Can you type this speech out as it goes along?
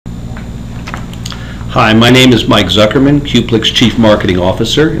Hi, my name is Mike Zuckerman, Queplix Chief Marketing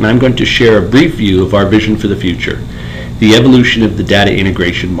Officer, and I'm going to share a brief view of our vision for the future, the evolution of the data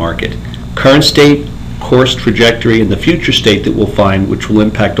integration market, current state, course trajectory, and the future state that we'll find which will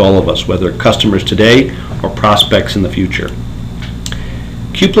impact all of us, whether customers today or prospects in the future.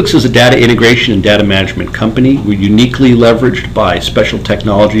 Queplix is a data integration and data management company. We're uniquely leveraged by special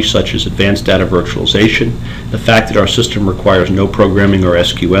technology such as advanced data virtualization, the fact that our system requires no programming or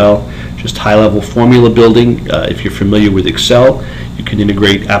SQL, just high-level formula building. If you're familiar with Excel, you can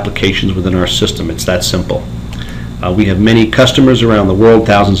integrate applications within our system. It's that simple. We have many customers around the world,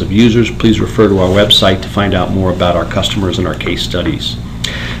 thousands of users. Please refer to our website to find out more about our customers and our case studies.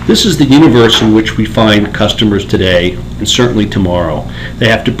 This is the universe in which we find customers today and certainly tomorrow. They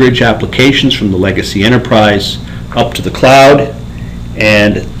have to bridge applications from the legacy enterprise up to the cloud,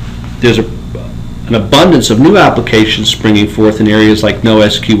 and there's an abundance of new applications springing forth in areas like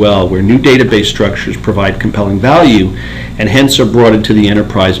NoSQL, where new database structures provide compelling value and hence are brought into the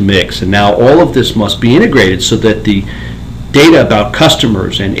enterprise mix. And now all of this must be integrated so that the data about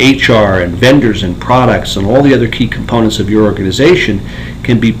customers and HR and vendors and products and all the other key components of your organization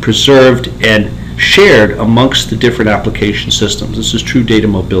can be preserved and shared amongst the different application systems. This is true data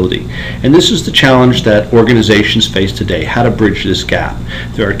mobility. And this is the challenge that organizations face today, how to bridge this gap.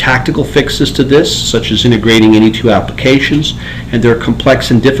 There are tactical fixes to this, such as integrating any two applications, and there are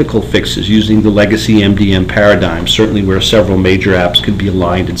complex and difficult fixes using the legacy MDM paradigm, certainly where several major apps can be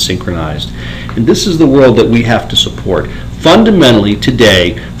aligned and synchronized. And this is the world that we have to support. Fundamentally,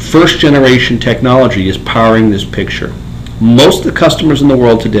 today, first-generation technology is powering this picture. Most of the customers in the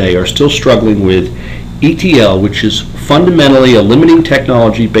world today are still struggling with ETL, which is fundamentally a limiting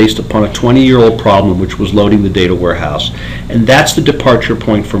technology based upon a 20-year-old problem, which was loading the data warehouse. And that's the departure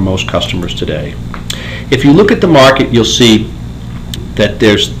point for most customers today. If you look at the market, you'll see that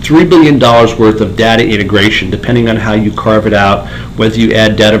there's $3 billion worth of data integration, depending on how you carve it out, whether you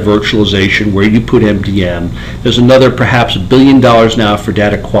add data virtualization, where you put MDM. There's another perhaps $1 billion now for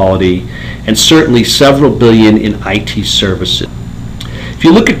data quality, and certainly several billion in IT services. If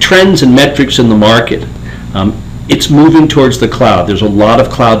you look at trends and metrics in the market, it's moving towards the cloud. There's a lot of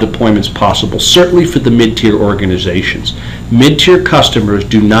cloud deployments possible, certainly for the mid-tier organizations. Mid-tier customers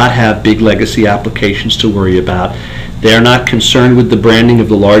do not have big legacy applications to worry about. They're not concerned with the branding of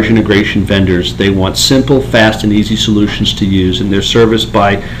the large integration vendors. They want simple, fast, and easy solutions to use, and they're serviced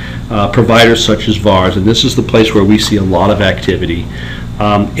by providers such as VARs, and this is the place where we see a lot of activity.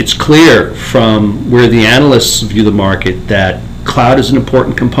 It's clear from where the analysts view the market that cloud is an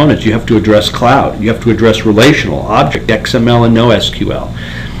important component. You have to address cloud. You have to address relational, object, XML, and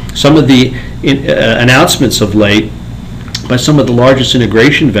NoSQL. Some of the announcements of late by some of the largest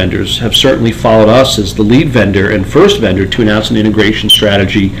integration vendors have certainly followed us as the lead vendor and first vendor to announce an integration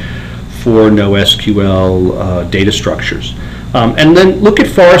strategy for NoSQL data structures. And then look at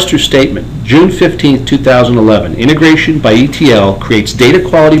Forrester's statement, June 15, 2011. Integration by ETL creates data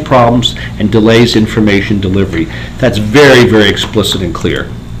quality problems and delays information delivery. That's very, very explicit and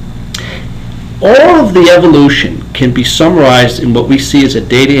clear. All of the evolution can be summarized in what we see as a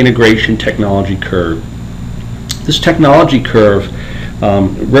data integration technology curve. This technology curve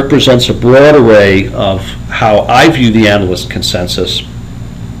represents a broad array of how I view the analyst consensus,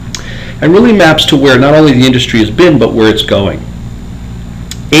 and really maps to where not only the industry has been, but where it's going.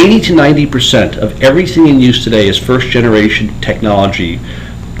 80 to 90% of everything in use today is first-generation technology,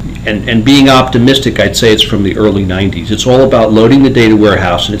 and being optimistic, I'd say it's from the early 90s. It's all about loading the data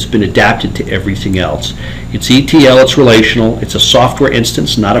warehouse, and it's been adapted to everything else. It's ETL, it's relational, it's a software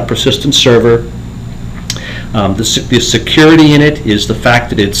instance, not a persistent server. The security in it is the fact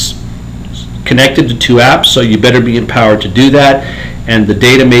that it's connected to two apps, so you better be empowered to do that, and the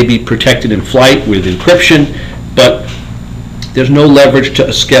data may be protected in flight with encryption, but there's no leverage to a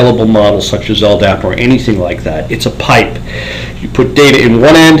scalable model such as LDAP or anything like that. It's a pipe. You put data in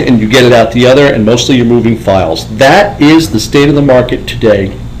one end and you get it out the other, and mostly you're moving files. That is the state of the market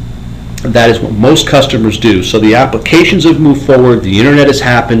today. That is what most customers do. So the applications have moved forward, the internet has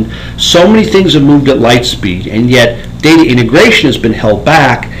happened, so many things have moved at light speed, and yet data integration has been held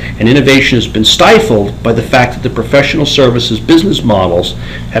back and innovation has been stifled by the fact that the professional services business models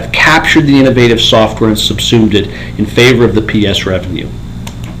have captured the innovative software and subsumed it in favor of the PS revenue.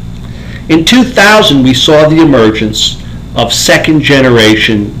 In 2000, we saw the emergence of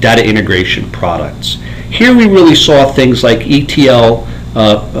second-generation data integration products. Here we really saw things like ETL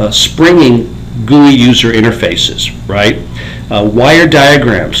springing GUI user interfaces, right? Wire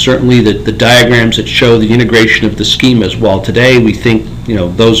diagrams, certainly the diagrams that show the integration of the schemas. While today we think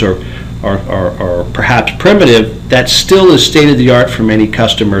those are or perhaps primitive, that still is state-of-the-art for many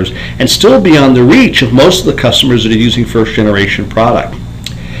customers and still beyond the reach of most of the customers that are using first-generation product.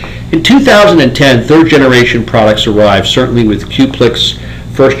 In 2010, third-generation products arrived, certainly with Queplix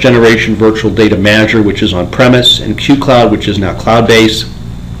first-generation virtual data manager, which is on-premise, and QCloud, which is now cloud-based.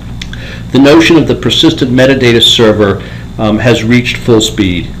 The notion of the persistent metadata server has reached full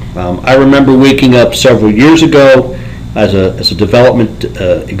speed. I remember waking up several years ago as a development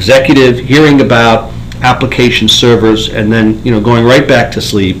executive, hearing about application servers, and then going right back to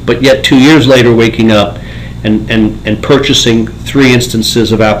sleep. But yet 2 years later, waking up and purchasing 3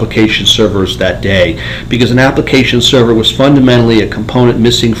 instances of application servers that day, because an application server was fundamentally a component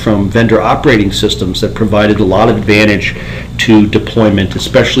missing from vendor operating systems that provided a lot of advantage to deployment,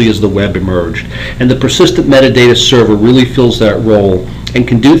 especially as the web emerged. And the persistent metadata server really fills that role and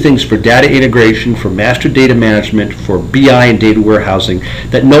can do things for data integration, for master data management, for BI and data warehousing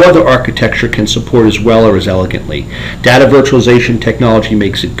that no other architecture can support as well or as elegantly. Data virtualization technology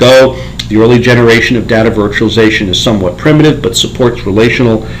makes it go. The early generation of data virtualization is somewhat primitive, but supports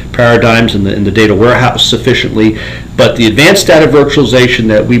relational paradigms in the data warehouse sufficiently. But the advanced data virtualization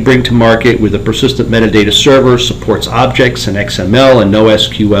that we bring to market with a persistent metadata server supports objects and XML and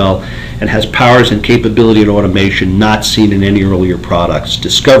NoSQL, and has powers and capability and automation not seen in any earlier products.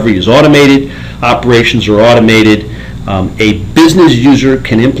 Discovery is automated, operations are automated. A business user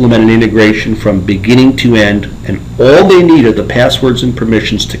can implement an integration from beginning to end, and all they need are the passwords and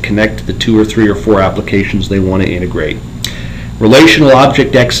permissions to connect to the 2 or 3 or 4 applications they want to integrate. Relational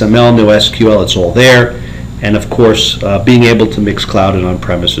object XML, NoSQL, it's all there. And of course, being able to mix cloud and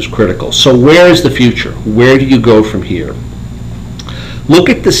on-premise is critical. So where is the future? Where do you go from here? Look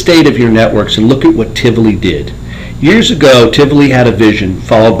at the state of your networks and look at what Tivoli did. Years ago, Tivoli had a vision,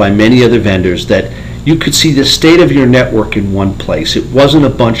 followed by many other vendors, that you could see the state of your network in one place. It wasn't a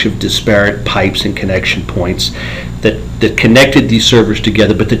bunch of disparate pipes and connection points that connected these servers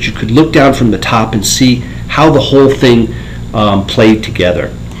together, but that you could look down from the top and see how the whole thing played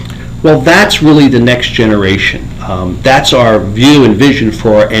together. Well, that's really the next generation. That's our view and vision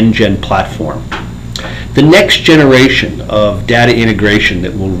for our NGen platform. The next generation of data integration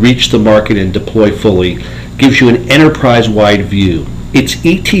that will reach the market and deploy fully gives you an enterprise-wide view. It's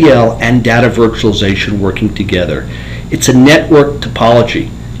ETL and data virtualization working together. It's a network topology.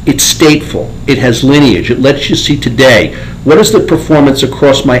 It's stateful. It has lineage. It lets you see today what is the performance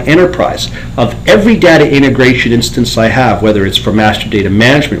across my enterprise of every data integration instance I have, whether it's for master data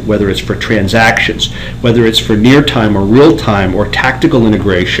management, whether it's for transactions, whether it's for near-time or real-time or tactical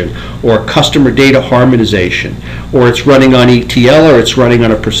integration or customer data harmonization, or it's running on ETL or it's running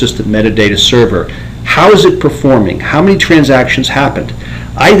on a persistent metadata server. How is it performing? How many transactions happened?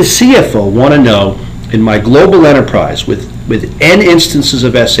 I, the CFO, want to know in my global enterprise with N instances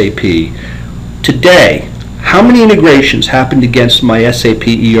of SAP, today, how many integrations happened against my SAP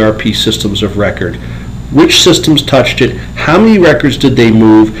ERP systems of record? Which systems touched it? How many records did they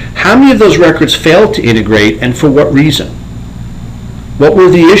move? How many of those records failed to integrate, and for what reason? What were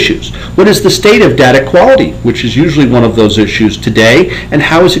the issues? What is the state of data quality, which is usually one of those issues today, and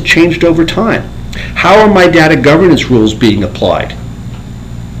how has it changed over time? How are my data governance rules being applied?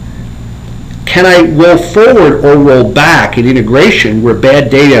 Can I roll forward or roll back an integration where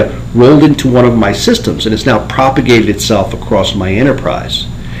bad data rolled into one of my systems and it's now propagated itself across my enterprise?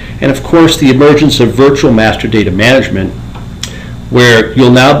 And of course, the emergence of virtual master data management, where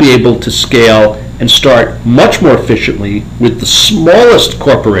you'll now be able to scale and start much more efficiently with the smallest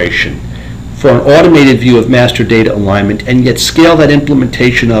corporation for an automated view of master data alignment, and yet scale that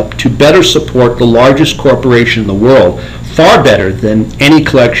implementation up to better support the largest corporation in the world, far better than any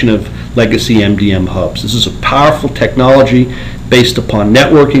collection of legacy MDM hubs. This is a powerful technology based upon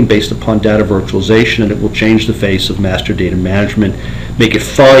networking, based upon data virtualization, and it will change the face of master data management, make it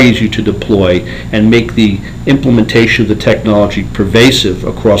far easier to deploy, and make the implementation of the technology pervasive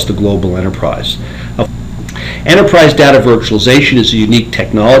across the global enterprise. Enterprise data virtualization is a unique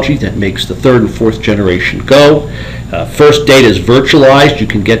technology that makes the 3rd and 4th generation go. First, data is virtualized. You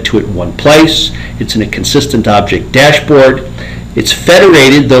can get to it in one place. It's in a consistent object dashboard. It's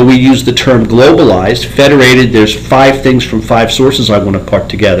federated, though we use the term globalized. Federated, there's 5 things from 5 sources I want to put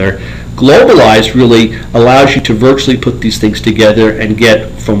together. Globalized really allows you to virtually put these things together and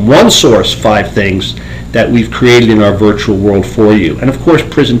get from one source 5 things that we've created in our virtual world for you. And of course,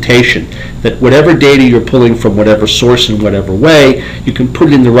 presentation, that whatever data you're pulling from whatever source in whatever way, you can put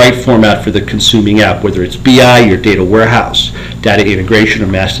it in the right format for the consuming app, whether it's BI, your data warehouse, data integration, or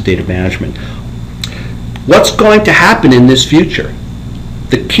master data management. What's going to happen in this future?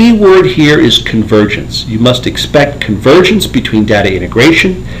 The key word here is convergence. You must expect convergence between data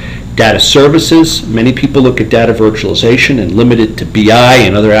integration, Data services, many people look at data virtualization and limit it to BI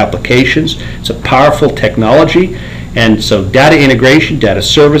and other applications. It's a powerful technology, and so data integration, data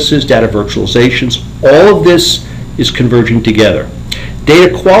services, data virtualizations, all of this is converging together.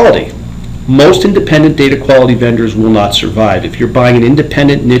 Data quality. Most independent data quality vendors will not survive. If you're buying an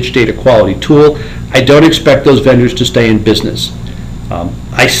independent niche data quality tool, I don't expect those vendors to stay in business.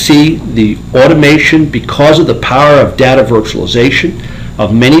 I see the automation, because of the power of data virtualization,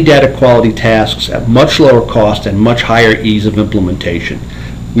 of many data quality tasks at much lower cost and much higher ease of implementation.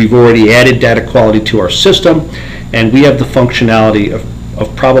 We've already added data quality to our system, and we have the functionality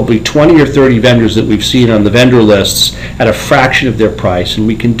of probably 20 or 30 vendors that we've seen on the vendor lists at a fraction of their price, and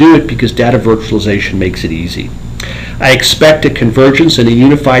we can do it because data virtualization makes it easy. I expect a convergence and a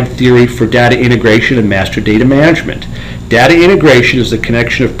unified theory for data integration and master data management. Data integration is the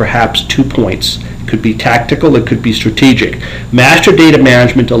connection of perhaps 2 points. It could be tactical, it could be strategic. Master data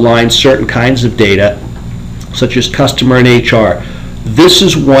management aligns certain kinds of data, such as customer and HR. This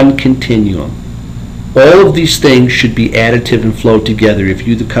is one continuum. All of these things should be additive and flow together if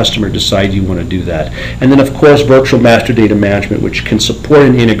you, the customer, decide you want to do that. And then, of course, virtual master data management, which can support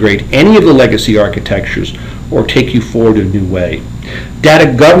and integrate any of the legacy architectures or take you forward in a new way.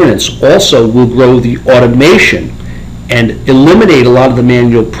 Data governance also will grow the automation and eliminate a lot of the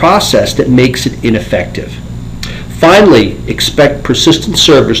manual process that makes it ineffective. Finally, expect persistent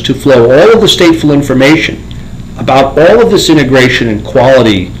servers to flow all of the stateful information about all of this integration and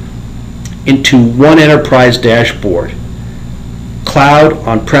quality into one enterprise dashboard. Cloud,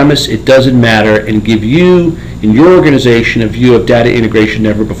 on-premise, it doesn't matter, and give you, in your organization, a view of data integration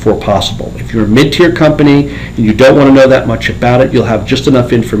never before possible. If you're a mid-tier company and you don't want to know that much about it, you'll have just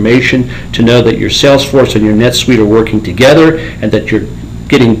enough information to know that your Salesforce and your NetSuite are working together and that you're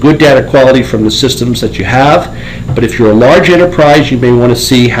getting good data quality from the systems that you have. But if you're a large enterprise, you may want to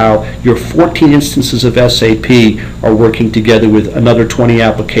see how your 14 instances of SAP are working together with another 20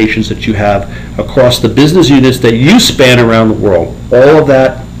 applications that you have across the business units that you span around the world. All of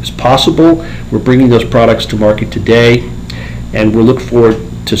that is possible. We're bringing those products to market today, and we look forward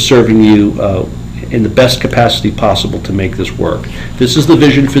to serving you in the best capacity possible to make this work. This is the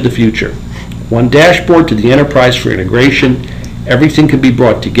vision for the future. One dashboard to the enterprise for integration. Everything can be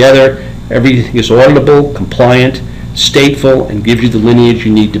brought together. Everything is auditable, compliant, stateful, and gives you the lineage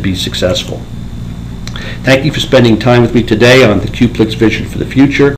you need to be successful. Thank you for spending time with me today on the Queplix Vision for the Future.